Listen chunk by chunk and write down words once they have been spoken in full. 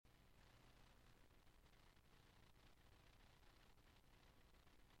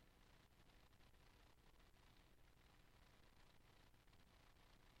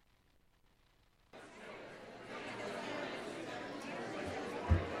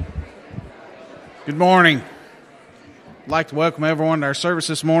Good morning. I'd like to welcome everyone to our service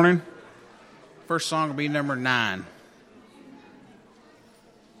this morning. First song will be number 9.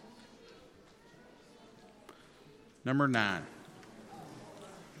 Number 9.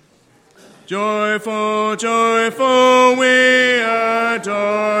 Joyful, joyful, we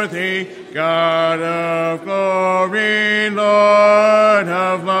adore thee, God of glory, Lord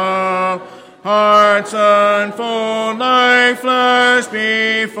of love. Hearts unfold like flowers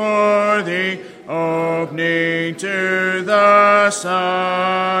before thee, opening to the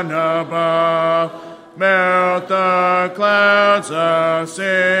sun above. Melt the clouds of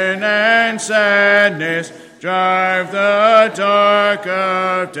sin and sadness, drive the dark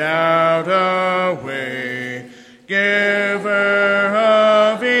of doubt away. Giver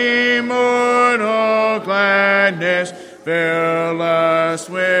of immortal gladness, fill us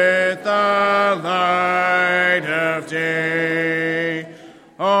with the light of day.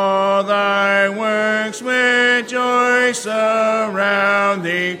 All thy works with joy surround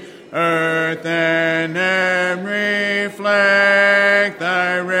thee, earth and heaven reflect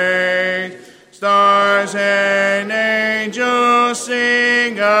thy rays. Stars and angels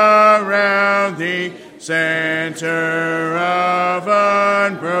sing around thee, center of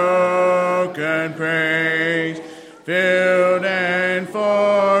unbroken praise. Field and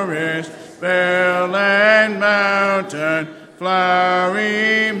forest, vale and mountain,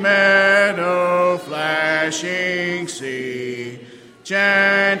 flowery meadow, flashing sea,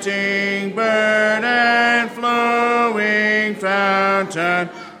 chanting bird and flowing fountain,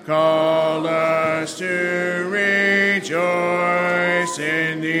 call us to rejoice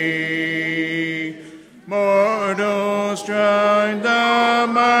in thee. Mortals join the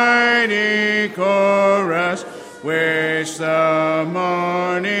mighty chorus, which the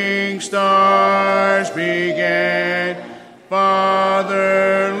morning stars began.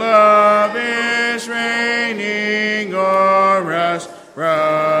 Father love is reigning o'er us,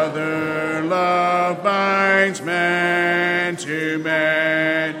 brother love binds man to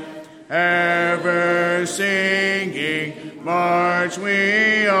man. Ever singing, march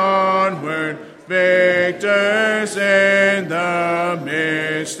we onward, victors in the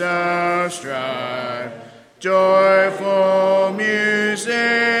midst of strife. Joyful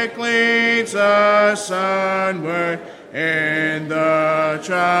music leads us onward in the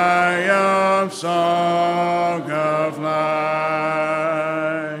triumph song of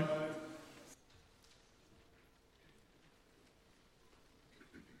life.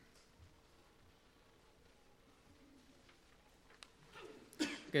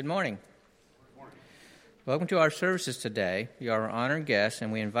 Good morning. Welcome to our services today. You are our honored guests,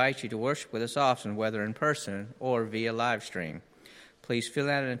 and we invite you to worship with us often, whether in person or via live stream. Please fill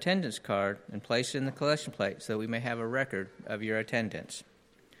out an attendance card and place it in the collection plate so that we may have a record of your attendance.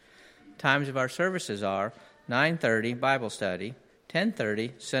 Times of our services are 9:30 Bible study,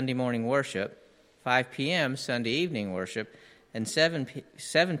 10:30 Sunday morning worship, 5 p.m. Sunday evening worship, and 7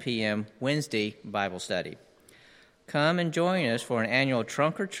 p.m. Wednesday Bible study. Come and join us for an annual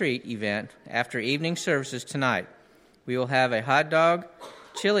Trunk or Treat event after evening services tonight. We will have a hot dog,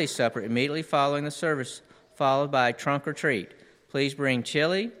 chili supper immediately following the service, followed by Trunk or Treat. Please bring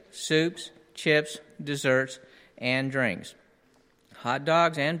chili, soups, chips, desserts, and drinks. Hot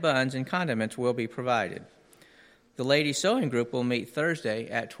dogs and buns and condiments will be provided. The ladies' sewing group will meet Thursday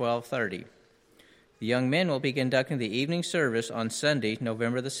at 12:30. The young men will be conducting the evening service on Sunday,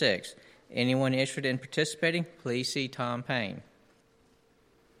 November the 6th. Anyone interested in participating, please see Tom Payne.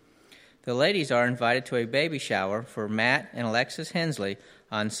 The ladies are invited to a baby shower for Matt and Alexis Hensley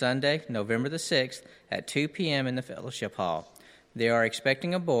on Sunday, November the 6th at 2 p.m. in the Fellowship Hall. They are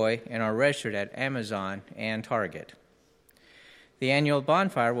expecting a boy and are registered at Amazon and Target. The annual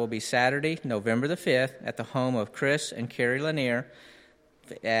bonfire will be Saturday, November the 5th at the home of Chris and Carrie Lanier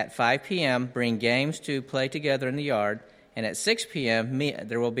at 5 p.m. Bring games to play together in the yard. And at 6 p.m.,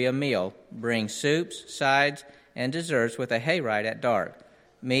 there will be a meal. Bring soups, sides, and desserts with a hayride at dark.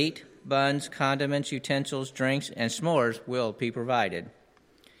 Meat, buns, condiments, utensils, drinks, and s'mores will be provided.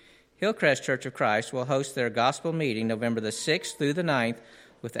 Hillcrest Church of Christ will host their gospel meeting November the 6th through the 9th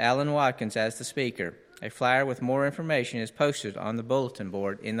with Alan Watkins as the speaker. A flyer with more information is posted on the bulletin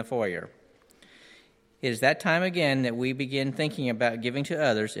board in the foyer. It is that time again that we begin thinking about giving to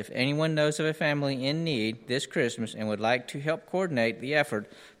others. If anyone knows of a family in need this Christmas and would like to help coordinate the effort,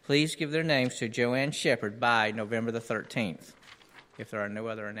 please give their names to Joanne Shepard by November the 13th. If there are no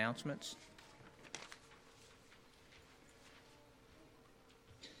other announcements.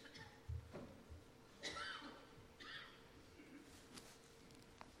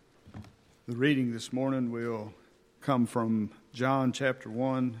 The reading this morning will come from John chapter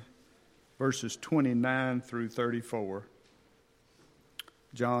 1, verses 29 through 34.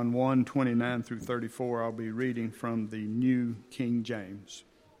 John 1, 29 through 34, I'll be reading from the New King James.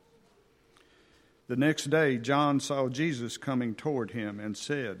 The next day, John saw Jesus coming toward him and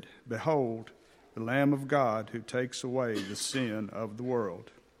said, "Behold, the Lamb of God who takes away the sin of the world.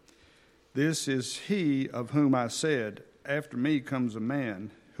 This is he of whom I said, after me comes a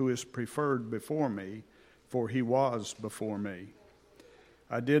man who is preferred before me, for he was before me.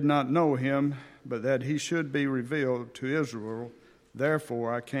 I did not know him, but that he should be revealed to Israel.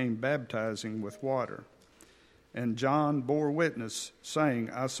 Therefore I came baptizing with water. And John bore witness, saying,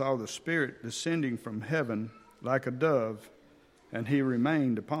 I saw the Spirit descending from heaven like a dove, and he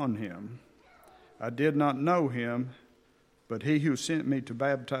remained upon him. I did not know him, but he who sent me to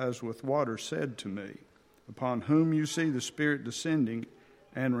baptize with water said to me, Upon whom you see the Spirit descending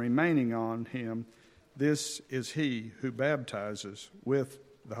and remaining on him, this is he who baptizes with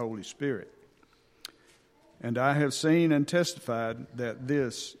the Holy Spirit. And I have seen and testified that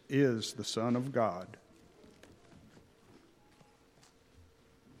this is the Son of God."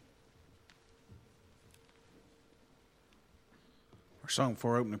 Our song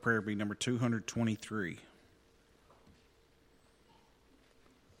for opening prayer will be number 223.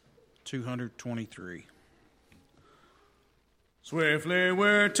 223. Swiftly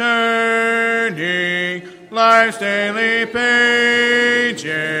we're turning life's daily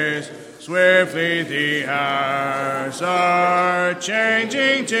pages. Swiftly the hours are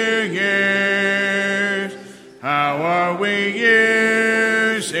changing to years. How are we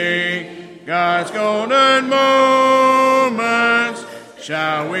using God's golden moments?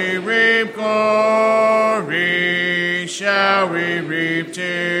 Shall we reap glory? Shall we reap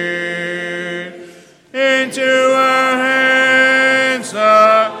tears? Into our hands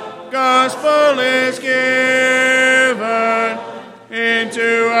the gospel is given.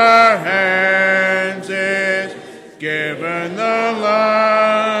 Into our hands is given the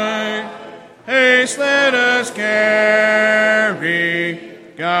light. Haste, let us carry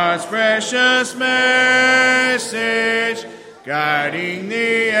God's precious message, guiding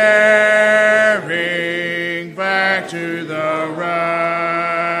the erring back to the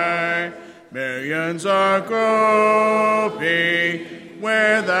right. Millions are groping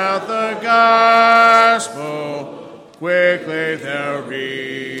without the gospel. Quickly they'll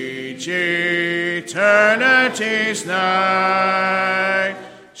reach eternity's night.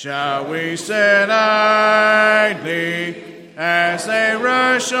 Shall we sit idly as they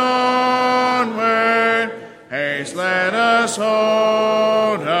rush onward? Haste, let us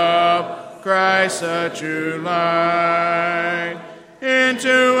hold up Christ the true light.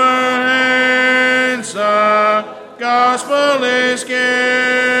 Into our hands the gospel is given.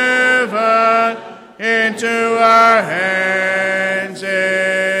 Into our hands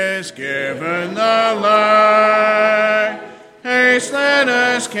is given the light. Haste, let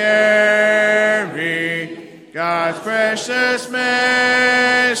us carry God's precious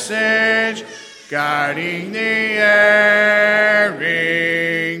message, guiding the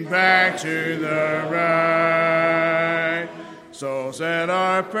erring back to the right. Souls that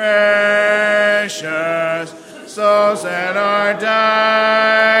are precious, souls that are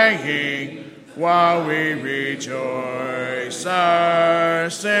dying, while we rejoice, our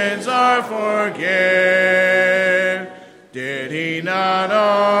sins are forgiven. Did he not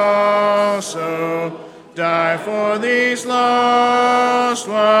also die for these lost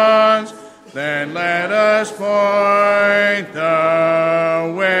ones? Then let us point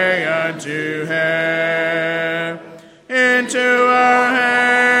the way unto heaven. Into our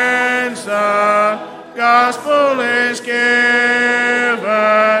hands the gospel is given.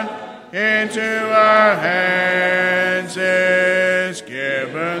 Into our hands is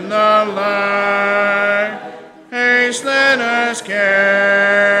given the light. Haste, let us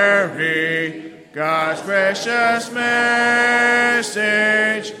carry God's precious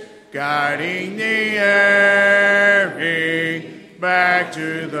message, guiding the erring back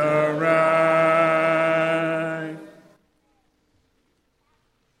to the right.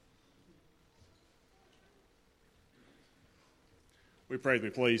 We pray with me,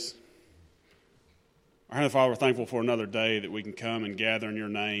 please. Our Heavenly Father, we're thankful for another day that we can come and gather in your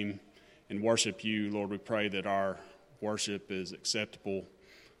name and worship you. Lord, we pray that our worship is acceptable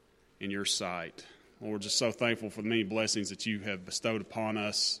in your sight. Lord, we're just so thankful for the many blessings that you have bestowed upon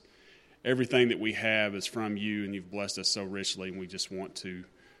us. Everything that we have is from you, and you've blessed us so richly, and we just want to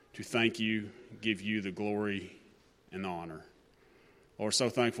thank you, give you the glory and honor. Lord, we're so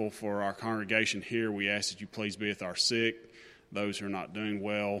thankful for our congregation here. We ask that you please be with our sick, those who are not doing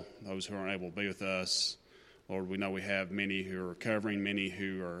well, those who aren't able to be with us. Lord, we know we have many who are recovering, many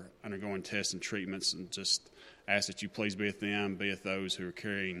who are undergoing tests and treatments, and just ask that you please be with them, be with those who are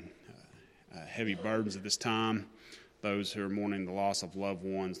carrying heavy burdens at this time, those who are mourning the loss of loved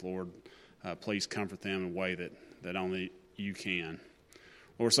ones. Lord, please comfort them in a way that only you can.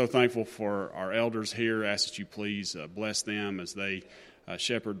 Lord, we're so thankful for our elders here. Ask that you please bless them as they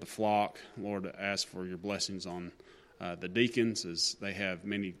shepherd the flock. Lord, ask for your blessings on the deacons as they have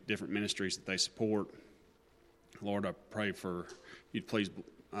many different ministries that they support. Lord, I pray for you to please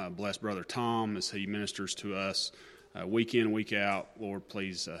bless Brother Tom as he ministers to us week in, week out. Lord,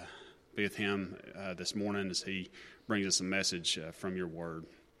 please be with him this morning as he brings us a message from your word.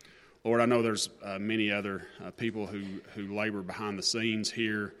 Lord, I know there's many other people who labor behind the scenes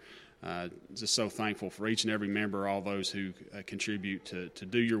here. Just so thankful for each and every member, all those who contribute to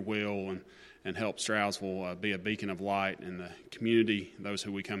do your will and help Stroudsville be a beacon of light in the community, those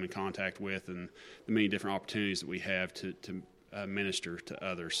who we come in contact with, and the many different opportunities that we have to minister to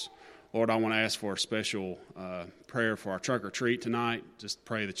others. Lord, I want to ask for a special prayer for our trunk or treat tonight. Just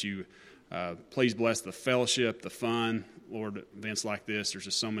pray that you please bless the fellowship, the fun. Lord, events like this, there's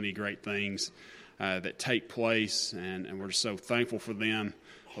just so many great things that take place, and we're just so thankful for them.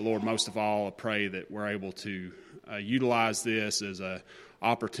 But Lord, most of all, I pray that we're able to utilize this as an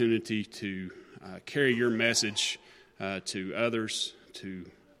opportunity to carry your message to others, to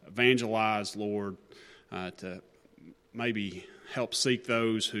evangelize, Lord, to maybe help seek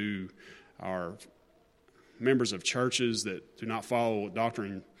those who are members of churches that do not follow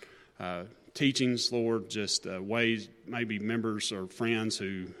doctrine teachings, Lord, just ways, maybe members or friends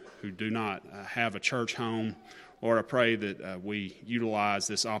who do not have a church home. Lord, I pray that we utilize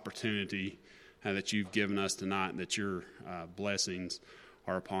this opportunity that you've given us tonight, and that your blessings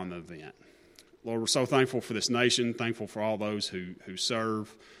are upon the event. Lord, we're so thankful for this nation, thankful for all those who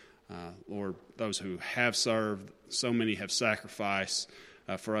serve. Lord, those who have served, so many have sacrificed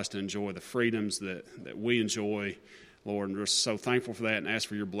for us to enjoy the freedoms that we enjoy. Lord, and we're so thankful for that, and ask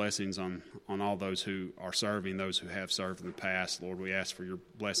for your blessings on all those who are serving, those who have served in the past. Lord, we ask for your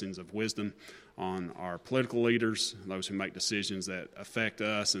blessings of wisdom on our political leaders, those who make decisions that affect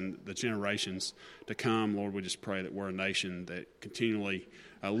us and the generations to come. Lord, we just pray that we're a nation that continually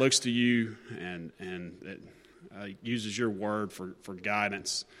looks to you and that uses your word for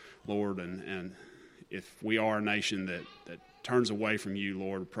guidance, Lord. And if we are a nation that turns away from you,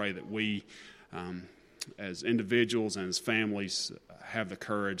 Lord, we pray that we as individuals and as families have the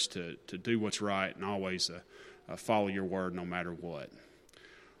courage to do what's right and always follow your word no matter what.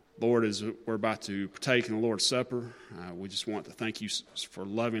 Lord, as we're about to partake in the Lord's Supper, we just want to thank you for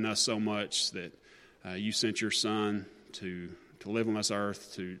loving us so much that you sent your Son to live on this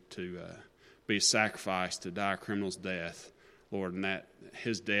earth, to be a sacrifice, to die a criminal's death. Lord, and that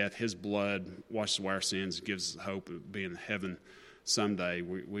his death, his blood washes away our sins, gives us hope of being in heaven someday.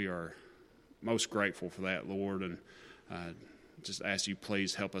 We are most grateful for that, Lord, and just ask you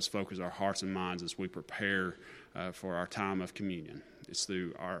please help us focus our hearts and minds as we prepare for our time of communion. It's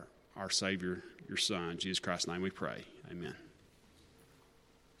through our Savior, your Son, Jesus Christ's name we pray. Amen.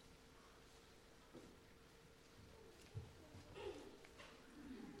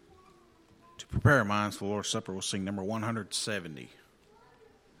 To prepare our minds for the Lord's Supper, we'll sing number 170.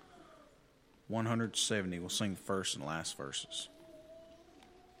 170, we'll sing the first and last verses.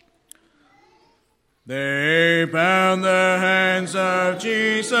 They bound the hands of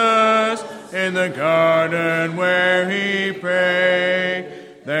Jesus in the garden where he prayed.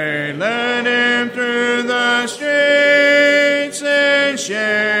 They led him through the streets in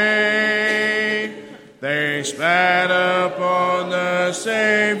shade. They spat upon the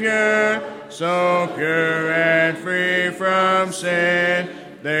Savior, so pure and free from sin.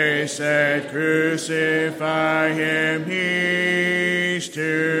 They said, "Crucify him, he's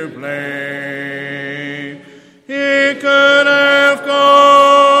to blame." He could have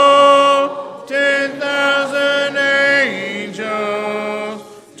called 10,000 angels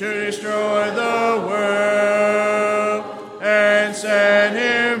to destroy the world and set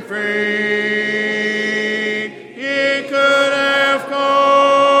him free. He could have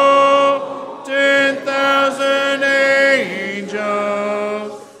called 10,000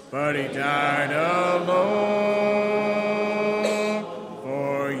 angels, but he died alone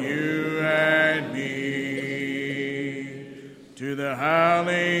for you and me. To the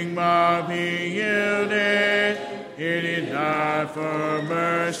howling mob he yielded, he did not for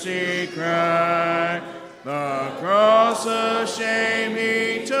mercy cry. The cross of shame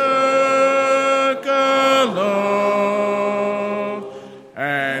he took alone,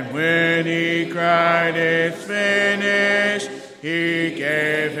 and when he cried, "It's finished," he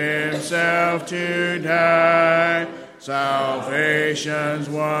gave himself himself to die. Salvation's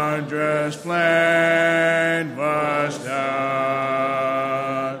wondrous plan was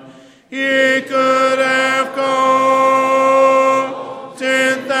done. He could have called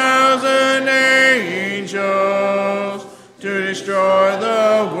 10,000 angels to destroy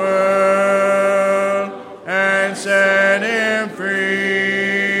the world and set him free.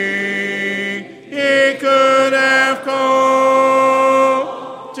 He could have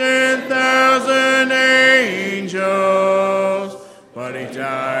called 10,000 angels, but he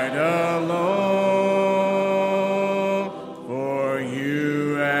died alone for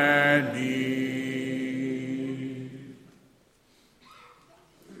you and me.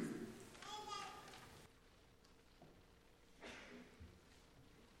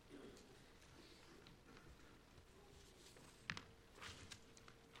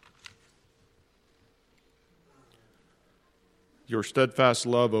 Your steadfast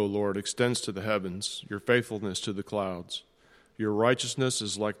love, O Lord, extends to the heavens, your faithfulness to the clouds. Your righteousness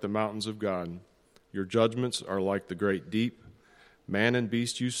is like the mountains of God. Your judgments are like the great deep. Man and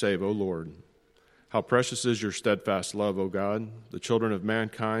beast you save, O Lord. How precious is your steadfast love, O God. The children of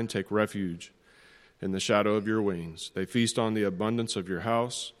mankind take refuge in the shadow of your wings. They feast on the abundance of your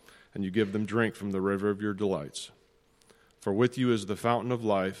house, and you give them drink from the river of your delights. For with you is the fountain of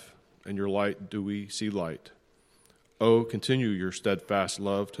life, and your light do we see light. Oh, continue your steadfast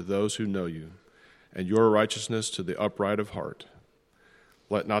love to those who know you, and your righteousness to the upright of heart.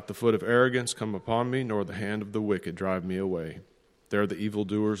 Let not the foot of arrogance come upon me, nor the hand of the wicked drive me away. There the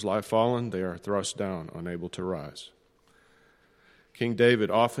evildoers lie fallen, they are thrust down, unable to rise. King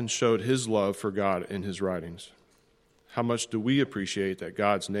David often showed his love for God in his writings. How much do we appreciate that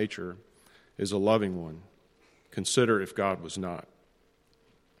God's nature is a loving one? Consider if God was not.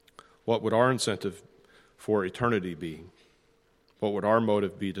 What would our incentive for eternity be? What would our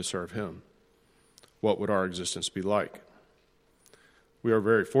motive be to serve him? What would our existence be like? We are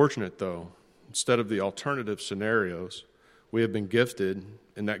very fortunate, though. Instead of the alternative scenarios, we have been gifted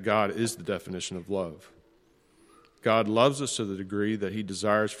in that God is the definition of love. God loves us to the degree that he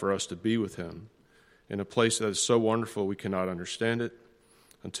desires for us to be with him in a place that is so wonderful we cannot understand it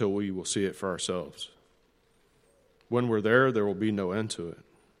until we will see it for ourselves. When we're there, there will be no end to it.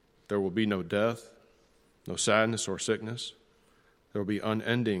 There will be no death, no sadness or sickness. There will be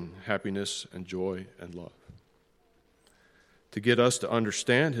unending happiness and joy and love. To get us to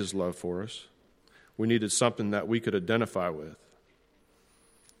understand his love for us, we needed something that we could identify with.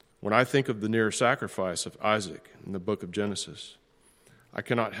 When I think of the near sacrifice of Isaac in the book of Genesis, I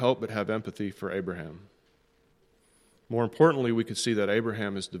cannot help but have empathy for Abraham. More importantly, we could see that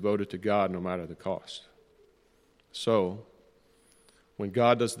Abraham is devoted to God no matter the cost. So, when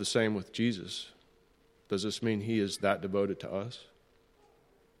God does the same with Jesus, does this mean he is that devoted to us?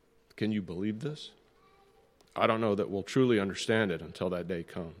 Can you believe this? I don't know that we'll truly understand it until that day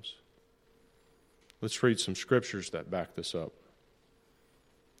comes. Let's read some scriptures that back this up.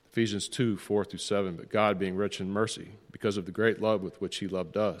 Ephesians 2, 4-7, but God, being rich in mercy, because of the great love with which he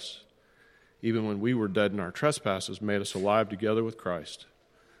loved us, even when we were dead in our trespasses, made us alive together with Christ.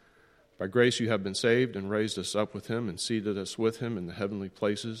 By grace you have been saved and raised us up with him and seated us with him in the heavenly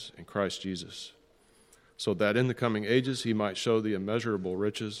places in Christ Jesus, so that in the coming ages he might show the immeasurable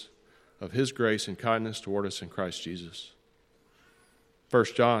riches of his grace and kindness toward us in Christ Jesus. 1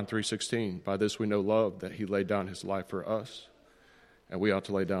 John 3:16, by this we know love, that he laid down his life for us, and we ought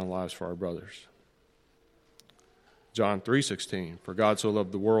to lay down lives for our brothers. John 3:16, for God so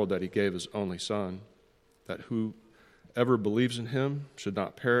loved the world that he gave his only Son, that whoever believes in him should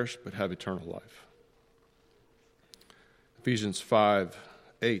not perish but have eternal life. Ephesians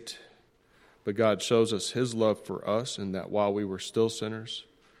 5:8, but God shows us his love for us in that while we were still sinners,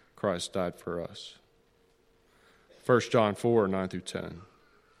 Christ died for us. 1 John 4:9-10,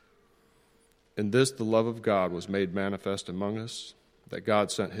 in this the love of God was made manifest among us, that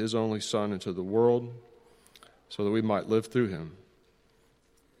God sent his only Son into the world so that we might live through him.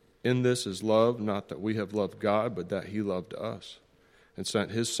 In this is love, not that we have loved God, but that he loved us and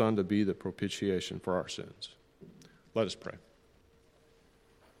sent his Son to be the propitiation for our sins. Let us pray.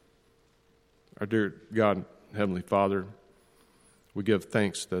 Our dear God, Heavenly Father, we give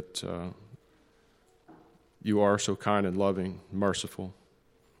thanks that you are so kind and loving, merciful.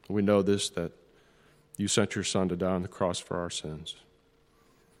 We know this, that you sent your Son to die on the cross for our sins.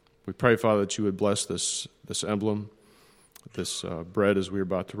 We pray, Father, that you would bless this emblem, this bread as we are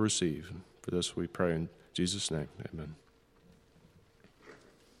about to receive. For this we pray in Jesus' name. Amen.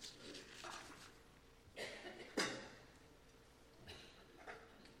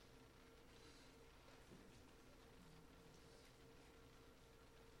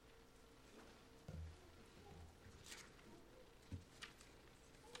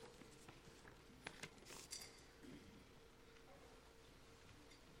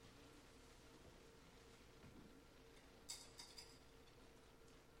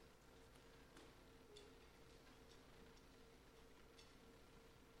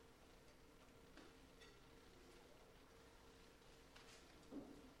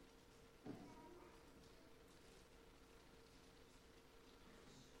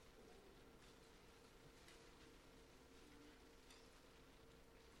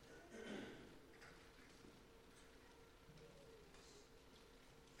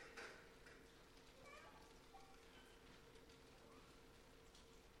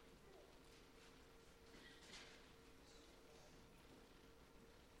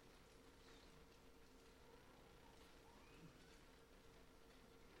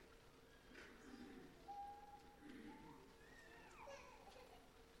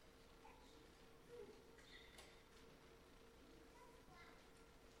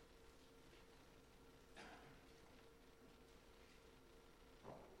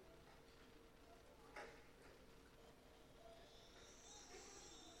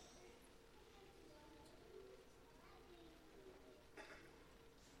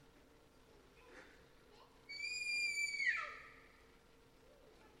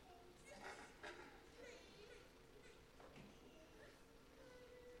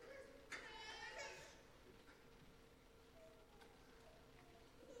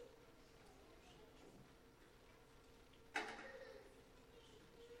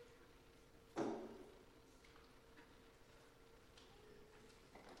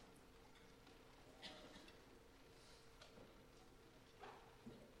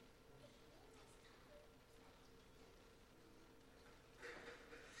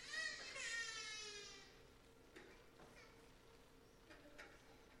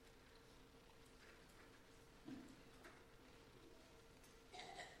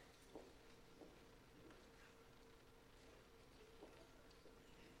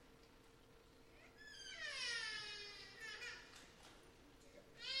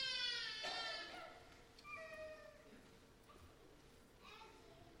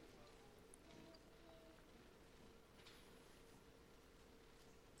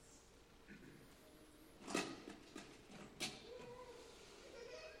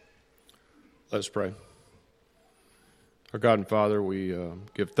 Let's pray. Our God and Father, we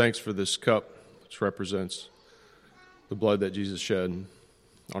give thanks for this cup, which represents the blood that Jesus shed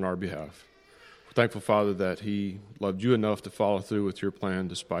on our behalf. We're thankful, Father, that he loved you enough to follow through with your plan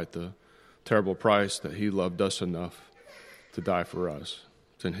despite the terrible price, that he loved us enough to die for us.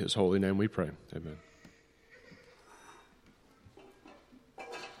 It's in his holy name we pray. Amen.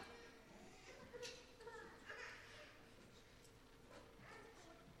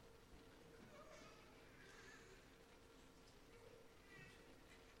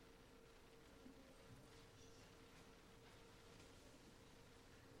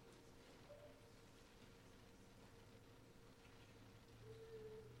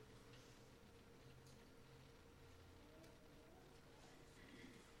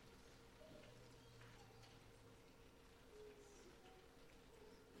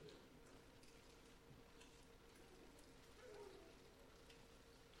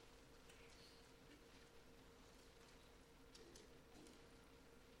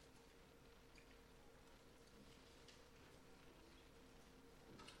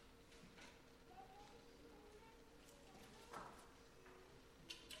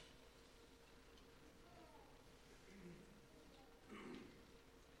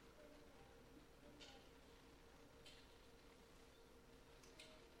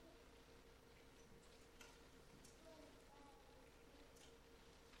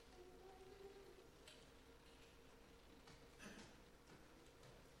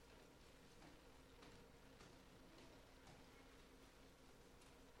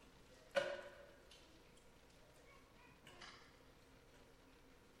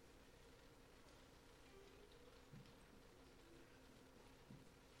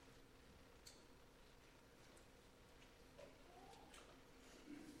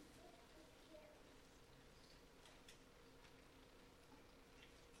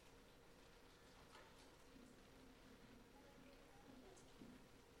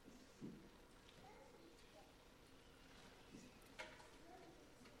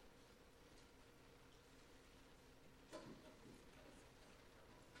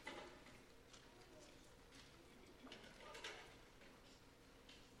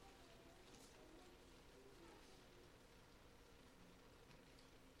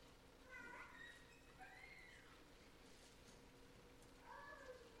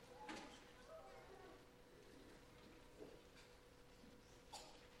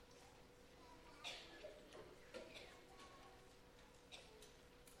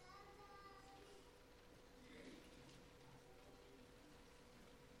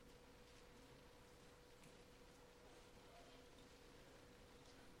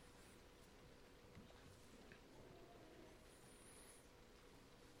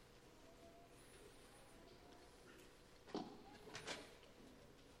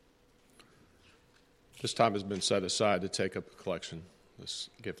 This time has been set aside to take up a collection. Let's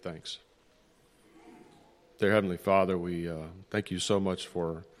give thanks. Dear Heavenly Father, we thank you so much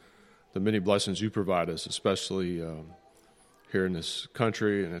for the many blessings you provide us, especially here in this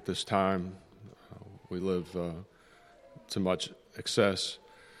country and at this time. We live to much excess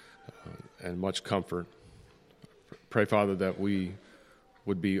and much comfort. Pray, Father, that we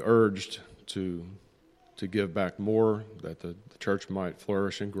would be urged to give back more, that the church might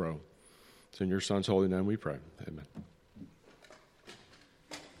flourish and grow. It's in your Son's holy name we pray. Amen.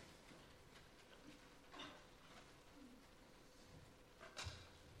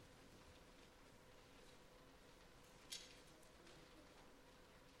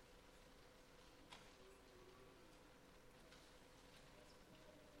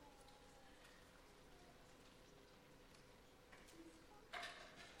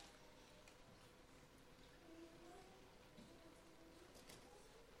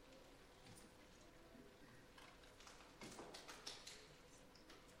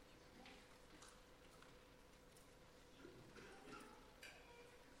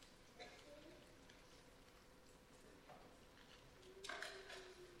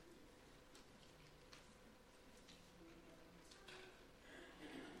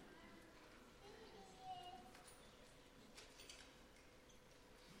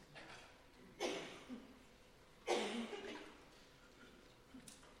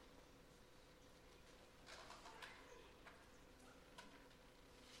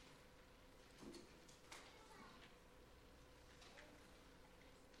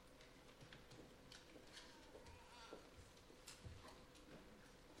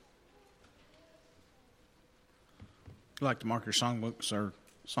 I'd like to mark your songbooks or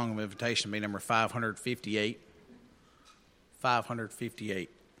song of invitation to be number 558. 558.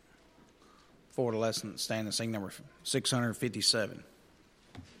 Forward lesson, stand and sing number 657.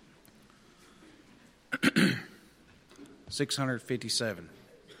 657.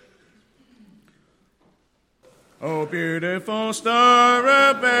 O beautiful star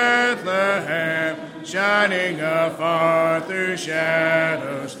of Bethlehem, shining afar through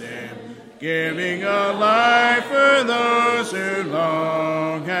shadows dim, giving a light for those who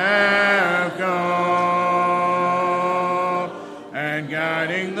long have gone, and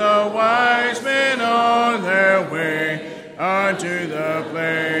guiding the wise men on their way unto the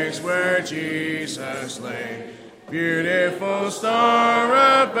place where Jesus lay. Beautiful star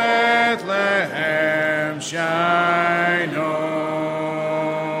of Bethlehem, shine on.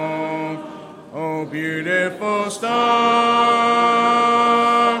 O beautiful star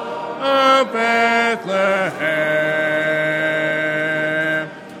of Bethlehem,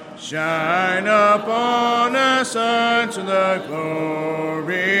 shine upon us unto the glory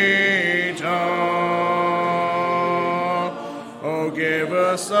dawn. O give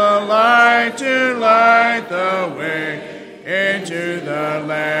us a light to light the way into the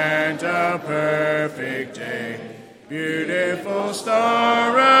land of perfect day. Beautiful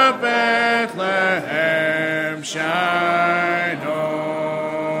star of Bethlehem, shine on.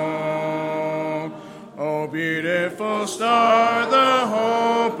 O beautiful star, the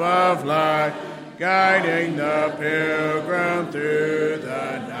hope of life, guiding the pilgrim through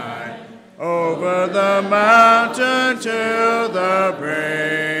the night, over the mountain till the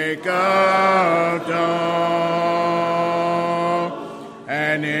break of dawn,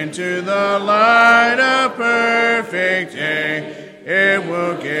 and into the light of perfect day it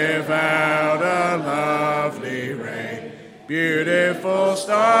will give out a lovely ray. Beautiful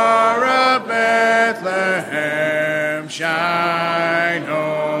star of Bethlehem, shine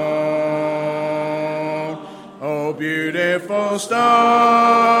on. O beautiful star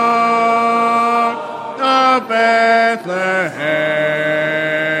of Bethlehem,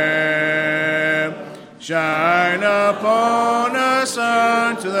 shine upon us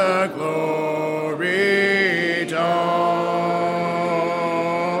unto the glory dawn.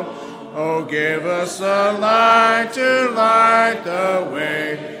 O give us a light to light the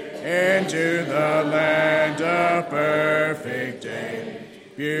way into the land of perfect day.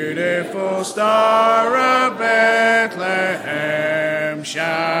 Beautiful star of Bethlehem,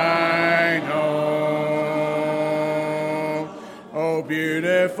 shine on. O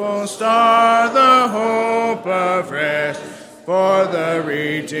beautiful star, the hope of rest, for the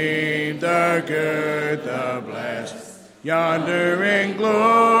redeemed, the good, the blessed, yonder in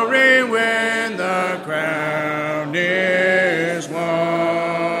glory when the crown is won.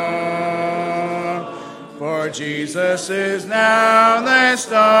 For Jesus is now that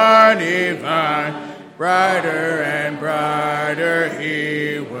star divine, brighter and brighter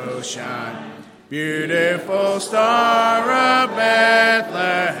he will shine. Beautiful star of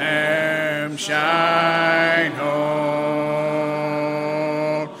Bethlehem, shine on.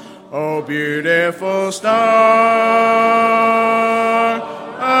 O beautiful star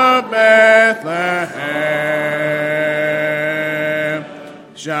of Bethlehem,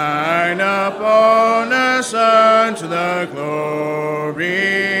 shine upon us unto the glory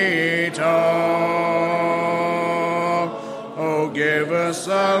dawn. O give us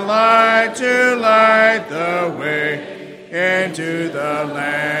a light to light the way into the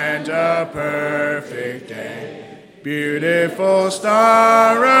land of perfect day. Beautiful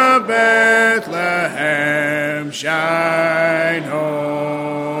star of Bethlehem, shine on.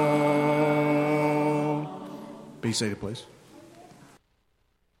 Be seated, please.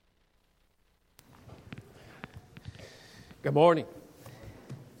 Good morning.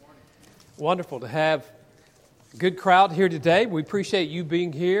 Wonderful to have a good crowd here today. We appreciate you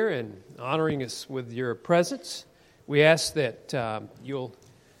being here and honoring us with your presence. We ask that you'll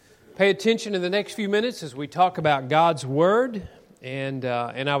pay attention in the next few minutes as we talk about God's Word. And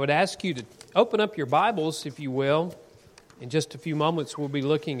I would ask you to open up your Bibles, if you will. In just a few moments, we'll be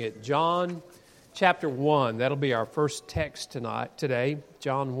looking at John chapter 1. That'll be our first text today,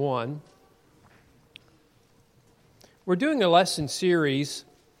 John 1. We're doing a lesson series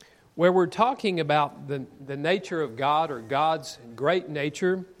where we're talking about the nature of God, or God's great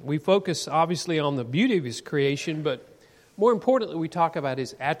nature. We focus obviously on the beauty of His creation, but more importantly, we talk about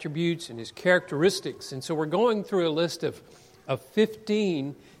His attributes and His characteristics. And so we're going through a list of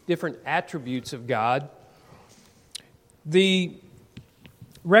 15 different attributes of God. The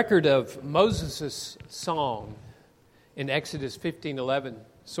record of Moses' song in Exodus 15:11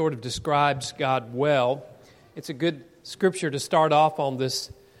 sort of describes God well. It's a good scripture to start off on this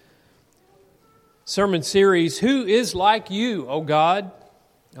sermon series. Who is like you, O God,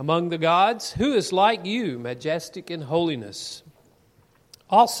 among the gods? Who is like you, majestic in holiness,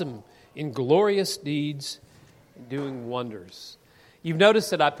 awesome in glorious deeds, doing wonders. You've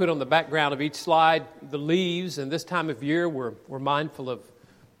noticed that I put on the background of each slide the leaves, and this time of year we're mindful of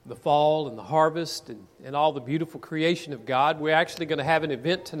the fall and the harvest and all the beautiful creation of God. We're actually going to have an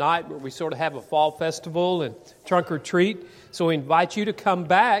event tonight where we sort of have a fall festival and trunk or treat. So we invite you to come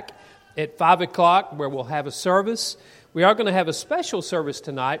back at 5 o'clock where we'll have a service. We are going to have a special service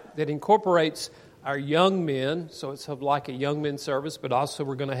tonight that incorporates our young men. So it's like a young men's service, but also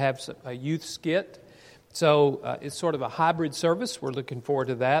we're going to have a youth skit. So it's sort of a hybrid service. We're looking forward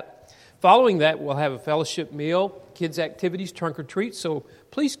to that. Following that, we'll have a fellowship meal, kids' activities, trunk or treat. So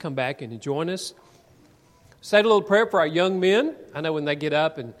please come back and join us. Say a little prayer for our young men. I know when they get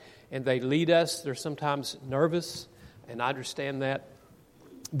up and they lead us, they're sometimes nervous, and I understand that.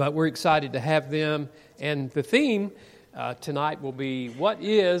 But we're excited to have them. And the theme tonight will be, what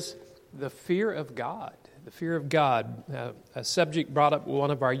is the fear of God? The fear of God, a subject brought up with one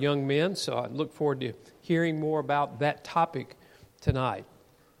of our young men, so I look forward to hearing more about that topic tonight.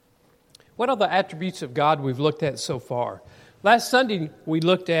 What are the attributes of God we've looked at so far? Last Sunday, we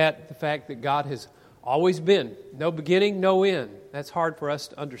looked at the fact that God has always been. No beginning, no end. That's hard for us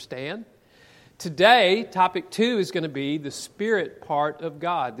to understand. Today, topic 2 is going to be the spirit part of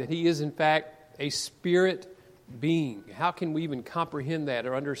God, that He is, in fact, a spirit being. How can we even comprehend that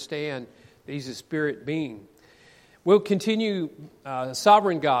or understand that He's a spirit being? We'll continue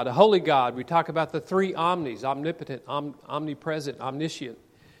sovereign God, a holy God. We talk about the three omnis, omnipotent, omnipresent, omniscient,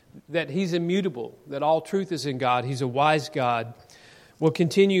 that He's immutable, that all truth is in God. He's a wise God. We'll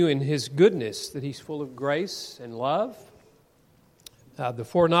continue in His goodness, that He's full of grace and love, the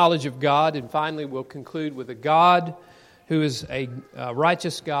foreknowledge of God, and finally we'll conclude with a God who is a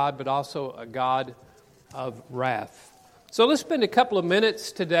righteous God, but also a God of wrath. So let's spend a couple of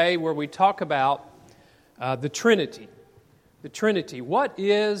minutes today where we talk about the Trinity. The Trinity. What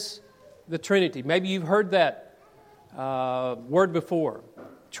is the Trinity? Maybe you've heard that word before.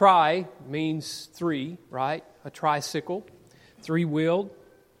 Tri means three, right? A tricycle, three-wheeled.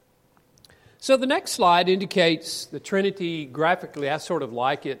 So the next slide indicates the Trinity graphically. I sort of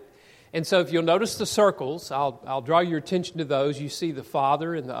like it. And so if you'll notice the circles, I'll draw your attention to those. You see the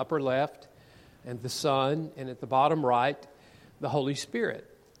Father in the upper left, and the Son, and at the bottom right, the Holy Spirit.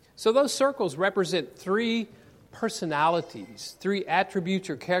 So those circles represent three personalities, three attributes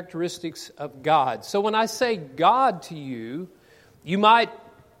or characteristics of God. So when I say God to you, you might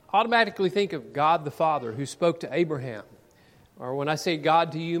automatically think of God the Father who spoke to Abraham. Or when I say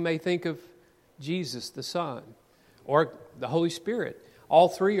God to you, you may think of Jesus the Son or the Holy Spirit. All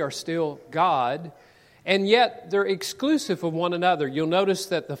three are still God, and yet they're exclusive of one another. You'll notice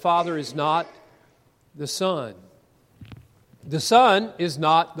that the Father is not the Son. The Son is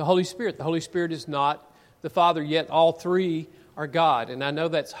not the Holy Spirit. The Holy Spirit is not the Father, yet all three are God. And I know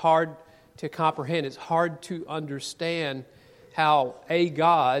that's hard to comprehend. It's hard to understand how a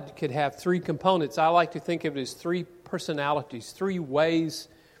God could have three components. I like to think of it as three personalities, three ways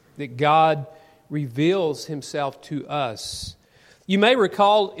that God reveals Himself to us. You may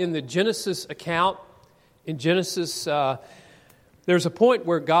recall in the Genesis account, in Genesis, there's a point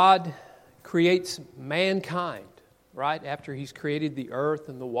where God creates mankind, right? After He's created the earth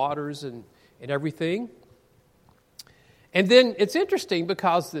and the waters and everything. And then it's interesting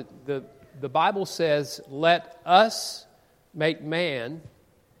because the Bible says, let us make man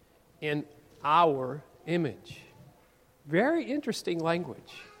in our image. Very interesting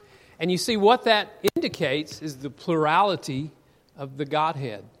language. And you see what that indicates is the plurality of the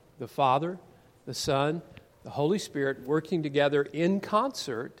Godhead. The Father, the Son, the Holy Spirit working together in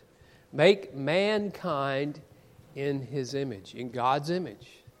concert make mankind in His image, in God's image,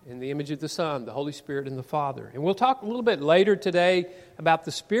 in the image of the Son, the Holy Spirit, and the Father. And we'll talk a little bit later today about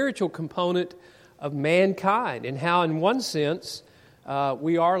the spiritual component of mankind and how, in one sense,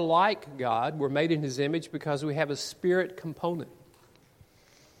 we are like God. We're made in His image because we have a spirit component.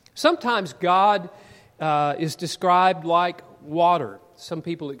 Sometimes God is described like water. Some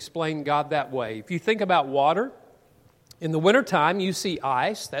people explain God that way. If you think about water, in the wintertime you see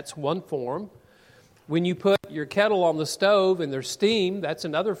ice, that's one form. When you put your kettle on the stove and there's steam, that's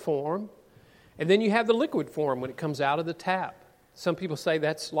another form. And then you have the liquid form when it comes out of the tap. Some people say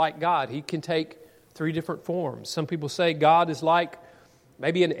that's like God. He can take three different forms. Some people say God is like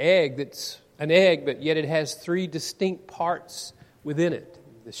maybe an egg that's an egg, but yet it has three distinct parts within it.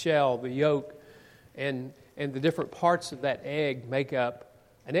 The shell, the yolk, and the different parts of that egg make up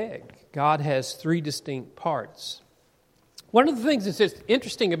an egg. God has three distinct parts. One of the things that's just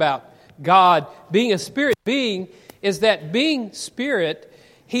interesting about God being a spirit being is that being spirit,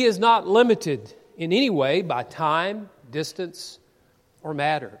 He is not limited in any way by time, distance, or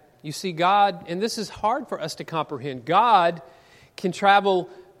matter. You see, God, and this is hard for us to comprehend, God can travel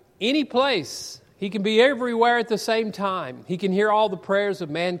any place. He can be everywhere at the same time. He can hear all the prayers of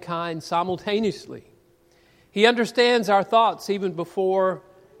mankind simultaneously. He understands our thoughts even before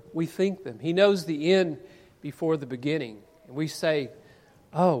we think them. He knows the end before the beginning. And we say,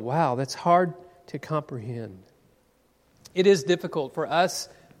 oh, wow, that's hard to comprehend. It is difficult for us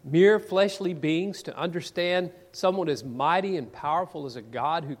mere fleshly beings to understand someone as mighty and powerful as a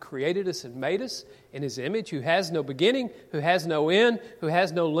God who created us and made us in His image, who has no beginning, who has no end, who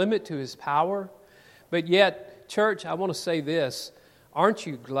has no limit to His power. But yet, church, I want to say this. Aren't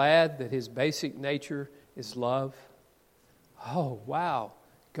you glad that His basic nature is love? Oh, wow.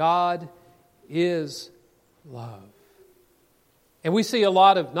 God is love. And we see a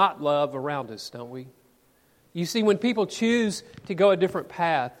lot of not love around us, don't we? You see, when people choose to go a different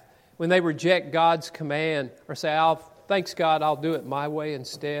path, when they reject God's command or say, thanks God, I'll do it my way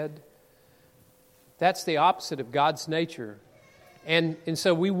instead, that's the opposite of God's nature. And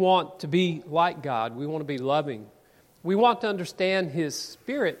so we want to be like God. We want to be loving. We want to understand His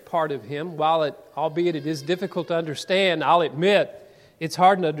Spirit part of Him, albeit it is difficult to understand. I'll admit, it's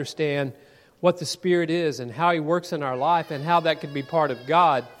hard to understand what the Spirit is and how He works in our life and how that could be part of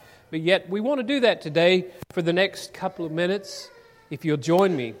God. But yet, we want to do that today for the next couple of minutes, if you'll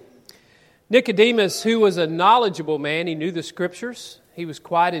join me. Nicodemus, who was a knowledgeable man, he knew the Scriptures. He was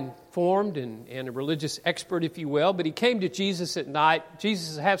quite informed and a religious expert, if you will. But he came to Jesus at night.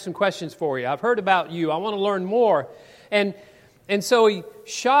 Jesus, I have some questions for you. I've heard about you. I want to learn more. And so he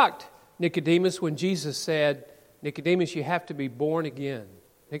shocked Nicodemus when Jesus said, Nicodemus, you have to be born again.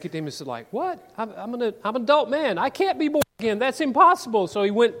 Nicodemus is like, what? I'm an adult man. I can't be born again. That's impossible. So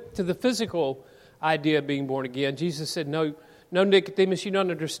he went to the physical idea of being born again. Jesus said, no, Nicodemus, you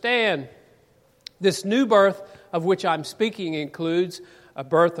don't understand. This new birth of which I'm speaking includes a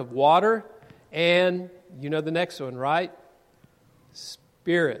birth of water and, you know the next one, right?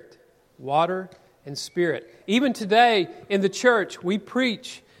 Spirit. Water and Spirit. Even today in the church, we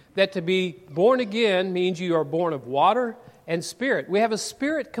preach that to be born again means you are born of water and Spirit. We have a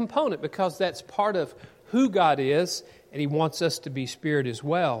Spirit component because that's part of who God is, and He wants us to be Spirit as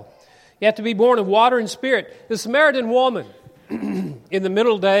well. You have to be born of water and Spirit. The Samaritan woman in the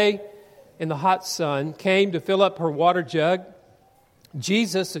middle day, in the hot sun, came to fill up her water jug.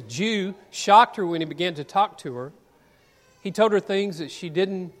 Jesus, a Jew, shocked her when He began to talk to her. He told her things that she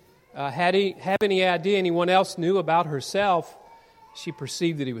didn't have any idea anyone else knew about herself. She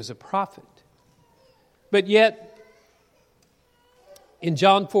perceived that He was a prophet. But yet, in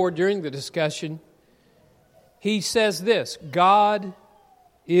John 4, during the discussion, He says this, God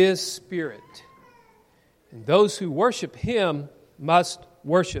is Spirit, and those who worship Him must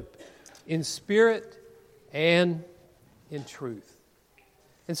worship in spirit and in truth.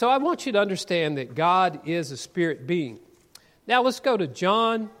 And so I want you to understand that God is a spirit being. Now let's go to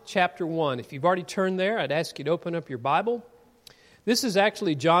John chapter 1. If you've already turned there, I'd ask you to open up your Bible. This is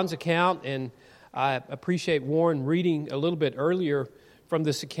actually John's account, and I appreciate Warren reading a little bit earlier from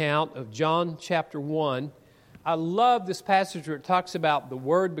this account of John chapter 1. I love this passage where it talks about the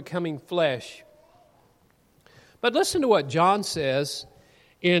Word becoming flesh. But listen to what John says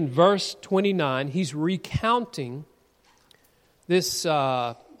in verse 29. He's recounting this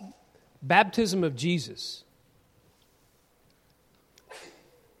baptism of Jesus.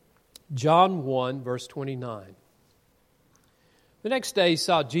 John 1, verse 29. The next day he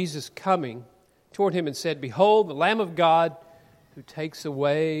saw Jesus coming toward him and said, Behold, the Lamb of God who takes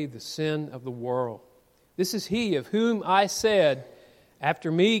away the sin of the world. This is He of whom I said,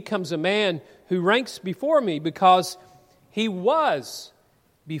 After me comes a man who ranks before me because He was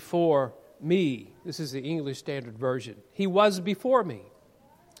before me. This is the English Standard Version. He was before me.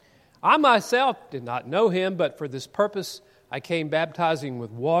 I myself did not know Him, but for this purpose I came baptizing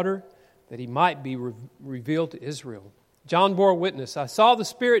with water, that He might be revealed to Israel. John bore witness. I saw the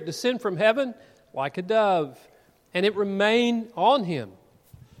Spirit descend from heaven like a dove, and it remained on Him.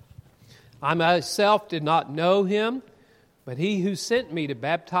 I myself did not know Him, but He who sent me to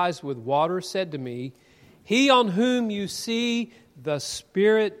baptize with water said to me, He on whom you see the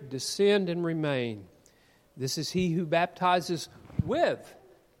Spirit descend and remain, this is He who baptizes with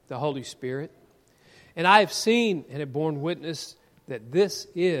the Holy Spirit. And I have seen and have borne witness that this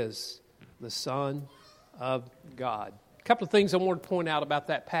is the Son of God. A couple of things I want to point out about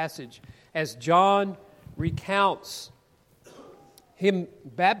that passage. As John recounts him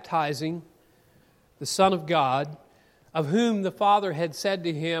baptizing the Son of God, of whom the Father had said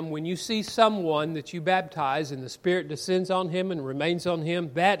to him, when you see someone that you baptize and the Spirit descends on him and remains on him,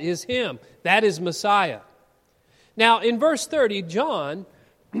 that is him. That is Messiah. Now, in verse 30, John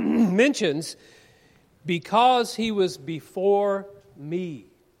mentions, because he was before me.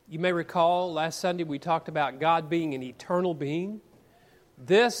 You may recall last Sunday we talked about God being an eternal being.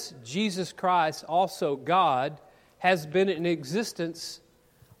 This, Jesus Christ, also God, has been in existence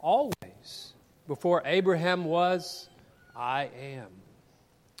always. Before Abraham was, I am.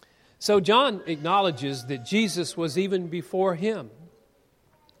 So John acknowledges that Jesus was even before him.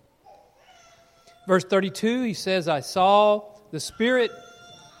 Verse 32, he says, I saw the Spirit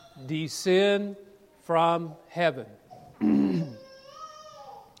descend from heaven.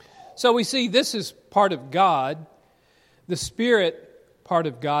 So we see this is part of God, the Spirit part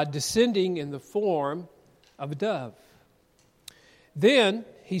of God, descending in the form of a dove. Then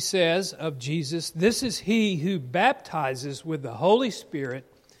he says of Jesus, this is he who baptizes with the Holy Spirit,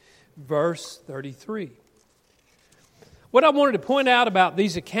 verse 33. What I wanted to point out about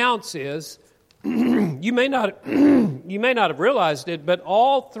these accounts is, you may not have realized it, but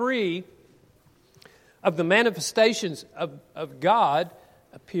all three of the manifestations of God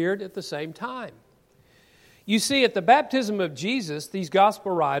appeared at the same time. You see, at the baptism of Jesus, these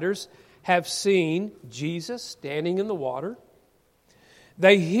gospel writers have seen Jesus standing in the water.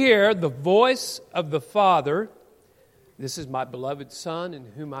 They hear the voice of the Father, this is my beloved Son in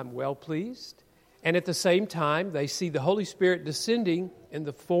whom I'm well pleased. And at the same time, they see the Holy Spirit descending in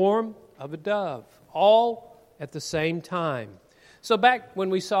the form of a dove, all at the same time. So back when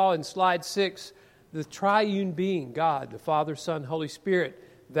we saw in slide 6, the triune being, God, the Father, Son, Holy Spirit,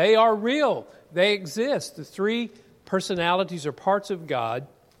 they are real. They exist. The three personalities or parts of God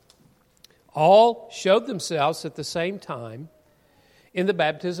all showed themselves at the same time in the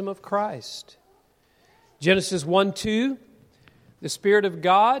baptism of Christ. Genesis 1:2, the Spirit of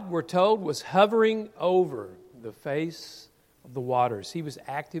God, we're told, was hovering over the face of the waters. He was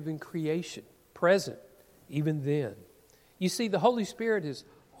active in creation, present even then. You see, the Holy Spirit has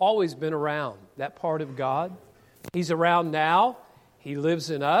always been around, that part of God. He's around now. He lives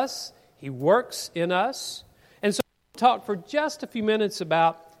in us. He works in us. And so we'll talk for just a few minutes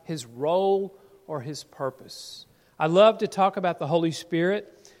about his role or his purpose. I love to talk about the Holy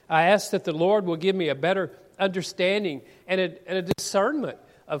Spirit. I ask that the Lord will give me a better understanding and a discernment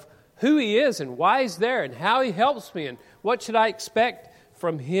of who he is and why he's there and how he helps me and what should I expect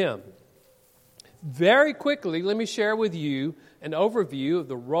from him. Very quickly, let me share with you an overview of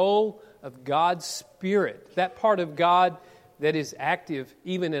the role of God's Spirit, that part of God that is active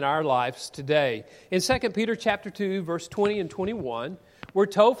even in our lives today. In 2 Peter chapter 2, verse 20 and 21, we're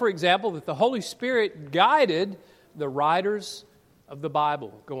told, for example, that the Holy Spirit guided the writers of the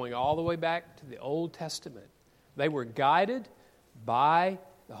Bible, going all the way back to the Old Testament. They were guided by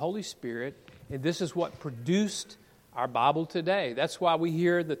the Holy Spirit, and this is what produced our Bible today. That's why we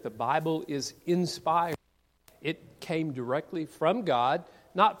hear that the Bible is inspired. It came directly from God,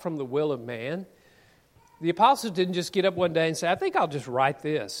 not from the will of man. The apostles didn't just get up one day and say, I think I'll just write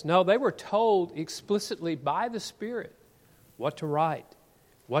this. No, they were told explicitly by the Spirit what to write,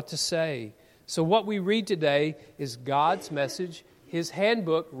 what to say. So what we read today is God's message, his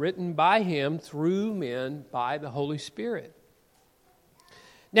handbook written by him through men by the Holy Spirit.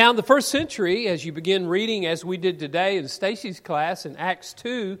 Now, in the first century, as you begin reading, as we did today in Stacy's class in Acts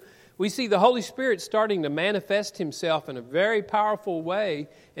 2, we see the Holy Spirit starting to manifest himself in a very powerful way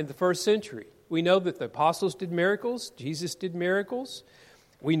in the first century. We know that the apostles did miracles. Jesus did miracles.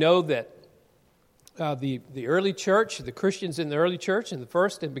 We know that the early church, the Christians in the early church in the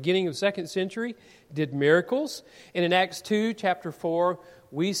first and beginning of the second century did miracles. And in Acts 2, chapter 4,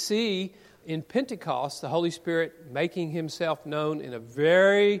 we see in Pentecost the Holy Spirit making himself known in a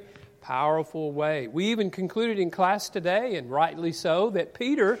very powerful way. We even concluded in class today, and rightly so, that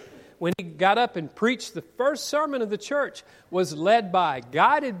Peter, when he got up and preached the first sermon of the church, was led by,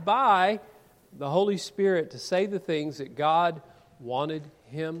 guided by the Holy Spirit to say the things that God wanted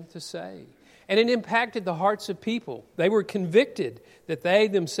him to say. And it impacted the hearts of people. They were convicted that they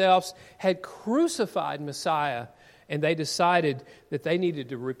themselves had crucified Messiah, and they decided that they needed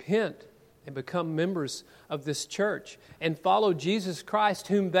to repent and become members of this church and follow Jesus Christ,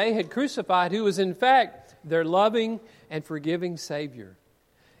 whom they had crucified, who was in fact their loving and forgiving Savior.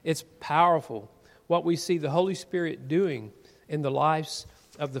 It's powerful what we see the Holy Spirit doing in the lives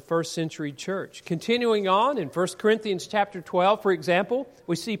of the first century church. Continuing on in 1 Corinthians chapter 12, for example,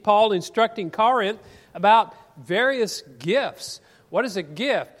 we see Paul instructing Corinth about various gifts. What is a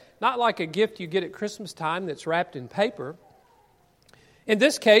gift? Not like a gift you get at Christmas time that's wrapped in paper. In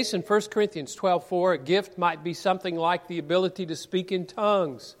this case, in 1 Corinthians 12:4, a gift might be something like the ability to speak in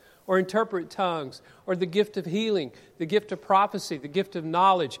tongues or interpret tongues, or the gift of healing, the gift of prophecy, the gift of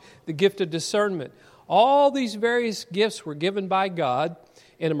knowledge, the gift of discernment. All these various gifts were given by God,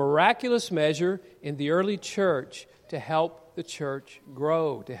 in a miraculous measure in the early church to help the church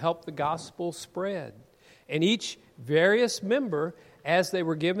grow, to help the gospel spread. And each various member, as they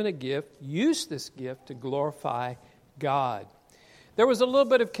were given a gift, used this gift to glorify God. There was a little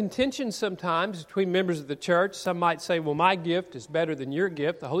bit of contention sometimes between members of the church. Some might say, well, my gift is better than your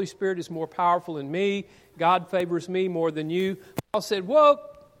gift. The Holy Spirit is more powerful than me. God favors me more than you. Paul said, whoa,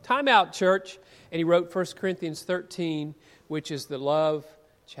 time out, church. And he wrote 1 Corinthians 13, which is the love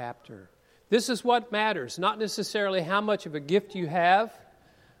chapter. This is what matters, not necessarily how much of a gift you have,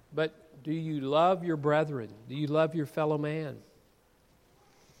 but do you love your brethren? Do you love your fellow man?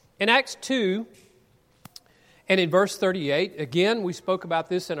 In Acts 2, and in verse 38, again, we spoke about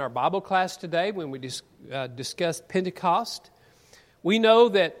this in our Bible class today when we discussed Pentecost. We know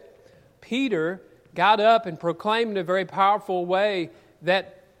that Peter got up and proclaimed in a very powerful way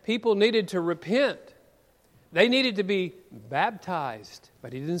that people needed to repent. They needed to be baptized,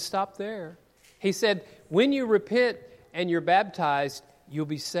 but he didn't stop there. He said, when you repent and you're baptized, you'll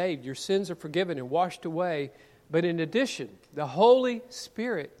be saved. Your sins are forgiven and washed away. But in addition, the Holy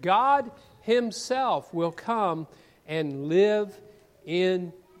Spirit, God Himself, will come and live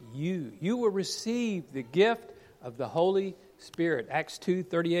in you. You will receive the gift of the Holy Spirit. Acts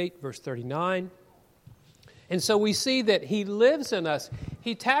 2:38, verse 39. And so we see that He lives in us.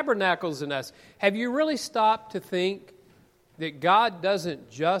 He tabernacles in us. Have you really stopped to think that God doesn't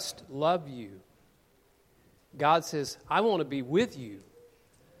just love you? God says, I want to be with you.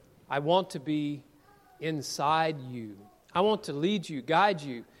 I want to be inside you. I want to lead you, guide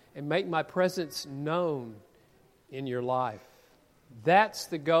you, and make my presence known in your life. That's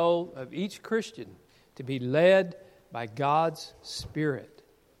the goal of each Christian, to be led by God's Spirit.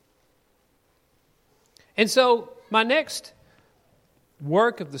 And so, my next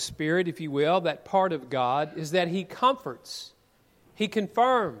work of the Spirit, if you will, that part of God, is that He comforts, He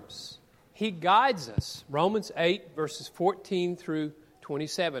confirms, He guides us. Romans 8, verses 14 through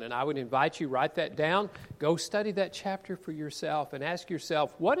 27. And I would invite you, write that down. Go study that chapter for yourself and ask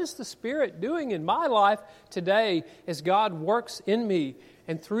yourself, what is the Spirit doing in my life today as God works in me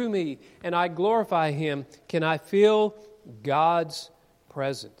and through me and I glorify Him? Can I feel God's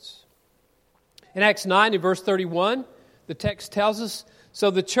presence? In Acts 9 and verse 31, the text tells us, so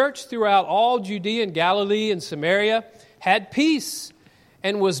the church throughout all Judea and Galilee and Samaria had peace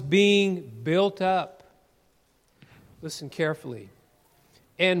and was being built up. Listen carefully.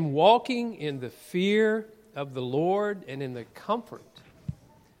 And walking in the fear of the Lord and in the comfort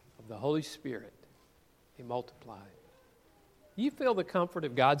of the Holy Spirit, He multiplied. Do you feel the comfort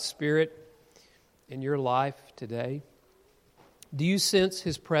of God's Spirit in your life today? Do you sense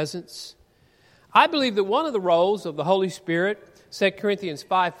His presence? I believe that one of the roles of the Holy Spirit, 2 Corinthians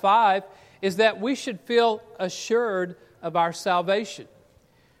 5:5, is that we should feel assured of our salvation.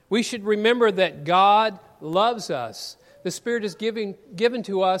 We should remember that God loves us. The Spirit is given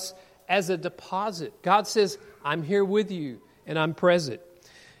to us as a deposit. God says, I'm here with you and I'm present.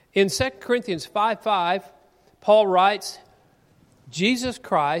 In 2 Corinthians 5:5, Paul writes, Jesus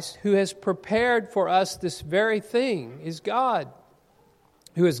Christ, who has prepared for us this very thing, is God,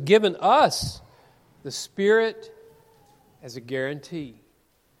 who has given us the Spirit as a guarantee.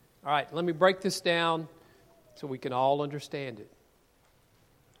 All right, let me break this down so we can all understand it.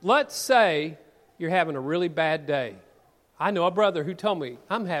 Let's say you're having a really bad day. I know a brother who told me,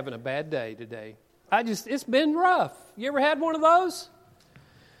 I'm having a bad day today. It's been rough. You ever had one of those?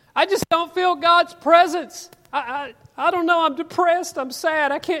 I just don't feel God's presence. I don't know, I'm depressed, I'm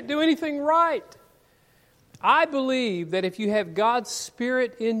sad, I can't do anything right. I believe that if you have God's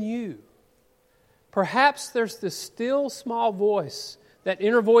Spirit in you, perhaps there's this still small voice, that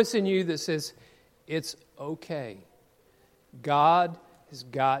inner voice in you that says, it's okay. God has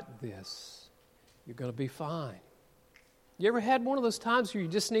got this. You're going to be fine. You ever had one of those times where you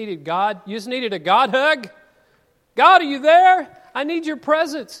just needed God? You just needed a God hug? God, are you there? I need your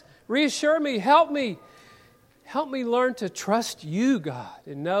presence. Reassure me. Help me. Help me learn to trust you, God,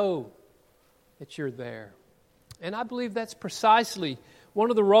 and know that you're there. And I believe that's precisely one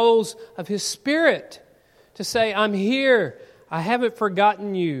of the roles of His Spirit, to say, I'm here. I haven't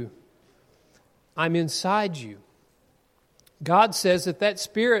forgotten you. I'm inside you. God says that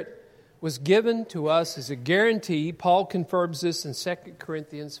Spirit was given to us as a guarantee. Paul confirms this in 2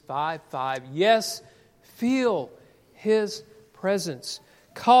 Corinthians 5:5. Yes, feel His presence.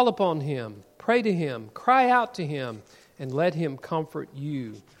 Call upon Him. Pray to Him. Cry out to Him. And let Him comfort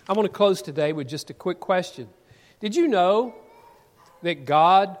you. I want to close today with just a quick question. Did you know that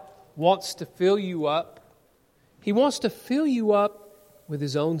God wants to fill you up? He wants to fill you up with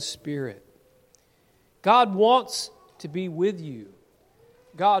His own Spirit. God wants to be with you.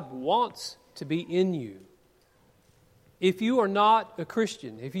 God wants to be in you. If you are not a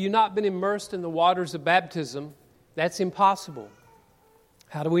Christian, if you've not been immersed in the waters of baptism, that's impossible.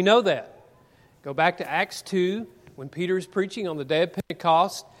 How do we know that? Go back to Acts 2, when Peter is preaching on the day of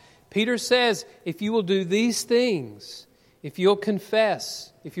Pentecost. Peter says, if you will do these things, if you'll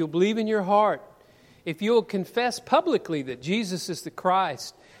confess, if you'll believe in your heart, if you'll confess publicly that Jesus is the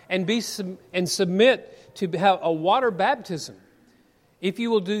Christ, and submit to have a water baptism, if you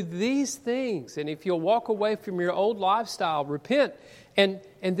will do these things, and if you'll walk away from your old lifestyle, repent, and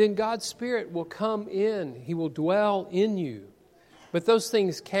then God's Spirit will come in. He will dwell in you. But those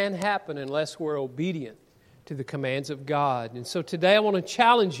things can happen unless we're obedient to the commands of God. And so today I want to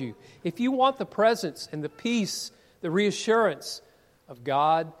challenge you. If you want the presence and the peace, the reassurance of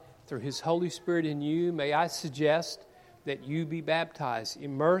God through His Holy Spirit in you, may I suggest that you be baptized,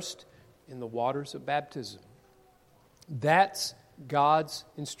 immersed in the waters of baptism. That's God's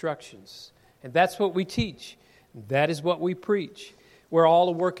instructions. And that's what we teach. That is what we preach. We're all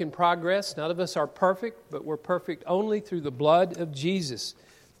a work in progress. None of us are perfect, but we're perfect only through the blood of Jesus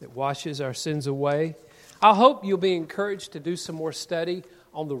that washes our sins away. I hope you'll be encouraged to do some more study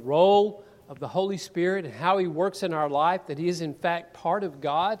on the role of the Holy Spirit and how He works in our life, that He is in fact part of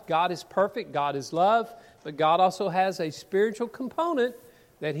God. God is perfect, God is love, but God also has a spiritual component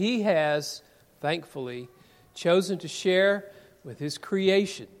that He has, thankfully, chosen to share with His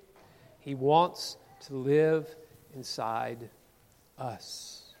creation. He wants to live inside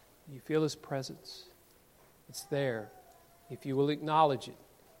us. You feel His presence? It's there if you will acknowledge it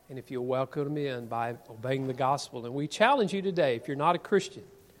and if you'll welcome Him in by obeying the gospel. And we challenge you today, if you're not a Christian,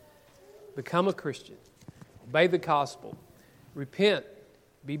 become a Christian. Obey the gospel. Repent.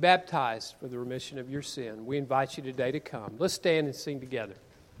 Be baptized for the remission of your sin. We invite you today to come. Let's stand and sing together.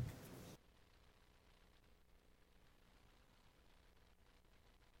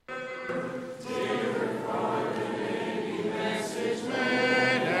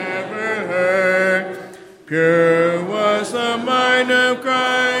 Pure was the mind of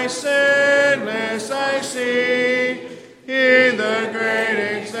Christ, sinless I see. He the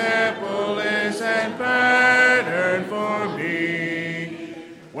great example is and pattern for me.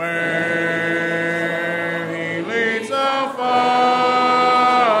 Where He leads I'll follow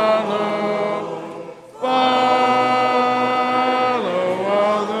all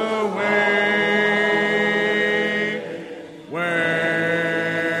the way.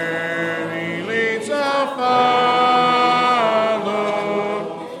 Where He leads I'll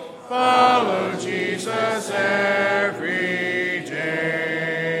follow Jesus every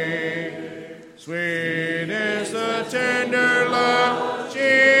day. Sweet is the tender love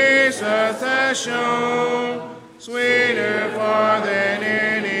Jesus has shown, sweeter far than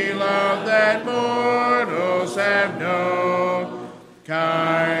any love that mortals have known.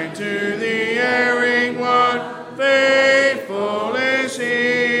 Kind to the erring one, faithful is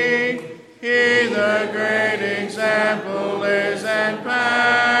He. He the great example is and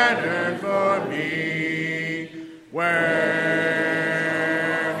pattern for me. Where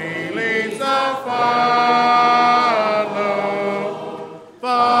He leads I'll follow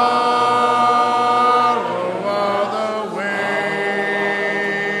all the way.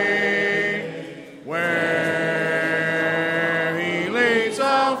 Where He leads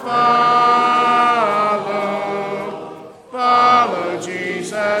I'll follow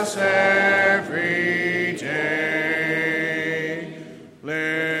Jesus every day.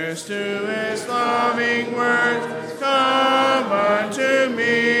 Listen to His loving words, come unto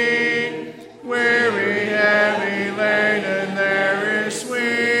me. Weary, heavy laden, there is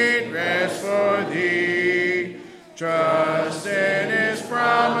sweet rest for thee. Trust in His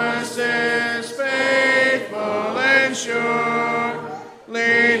promises, faithful and sure.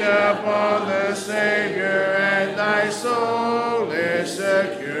 Lean upon the Savior, and thy soul is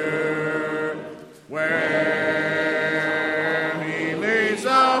secure. Where He leads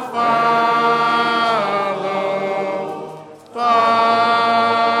I'll follow all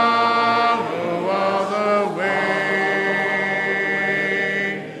the way.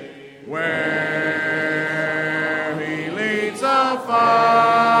 Where He leads I'll follow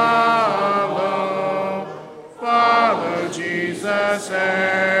Jesus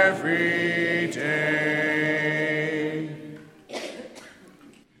every day.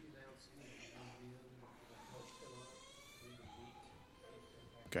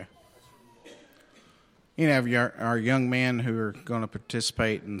 Okay. Any of our young men who are going to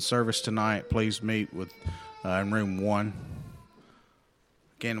participate in the service tonight, please meet with in room 1.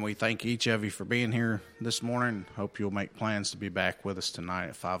 Again, we thank each of you for being here this morning. Hope you'll make plans to be back with us tonight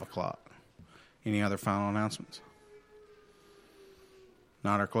at 5 o'clock. Any other final announcements?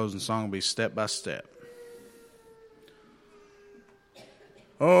 Not our closing song will be Step by Step.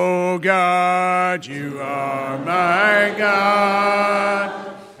 Oh God, you are my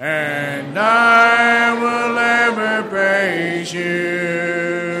God, and I will ever praise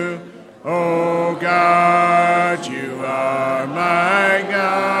you. Oh God, you are my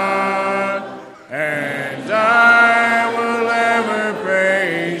God, and I will ever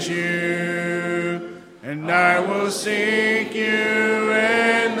praise you, and I will seek you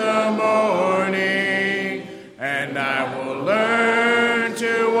in the morning, and I will learn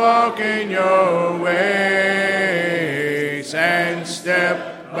to walk in your ways, and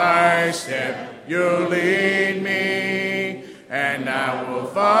step by step you'll lead me, and I will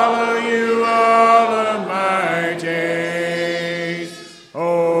follow you all of my days.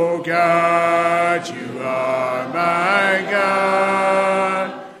 Oh God, you are my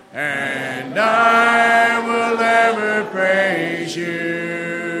God, and I will ever praise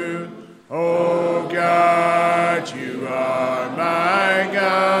you. Oh God, you are my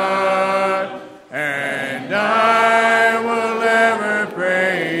God, and I will ever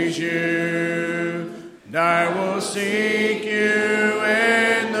praise you. And I will seek you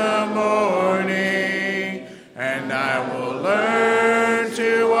in the morning, and I will learn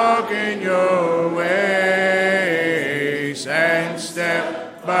to walk in your ways, and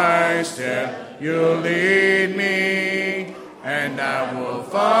step by step you'll lead me, and I will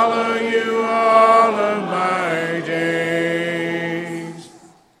follow you all of my days.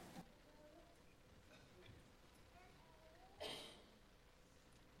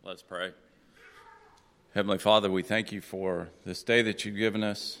 Let's pray. Heavenly Father, we thank you for this day that you've given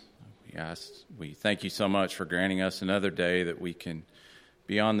us. We thank you so much for granting us another day that we can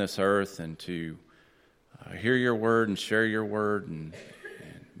be on this earth and to hear your word and share your word, and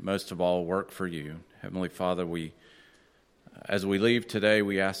most of all, work for you. Heavenly Father, as we leave today,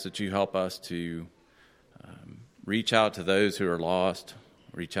 we ask that you help us to reach out to those who are lost,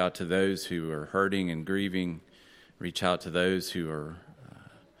 reach out to those who are hurting and grieving, reach out to those who are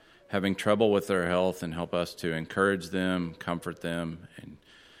having trouble with their health, and help us to encourage them, comfort them, and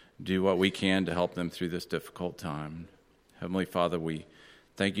do what we can to help them through this difficult time. Heavenly Father, we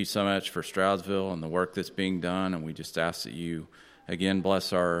thank you so much for Stroudsville and the work that's being done, and we just ask that you, again,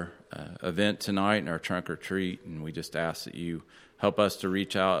 bless our event tonight and our trunk or treat, and we just ask that you help us to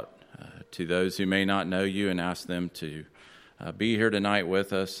reach out to those who may not know you and ask them to be here tonight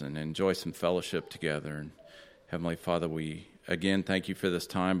with us and enjoy some fellowship together. And Heavenly Father, we again thank you for this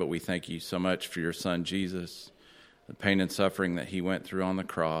time, but we thank you so much for your Son, Jesus, the pain and suffering that he went through on the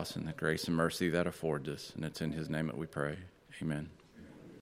cross, and the grace and mercy that affords us. And it's in his name that we pray. Amen.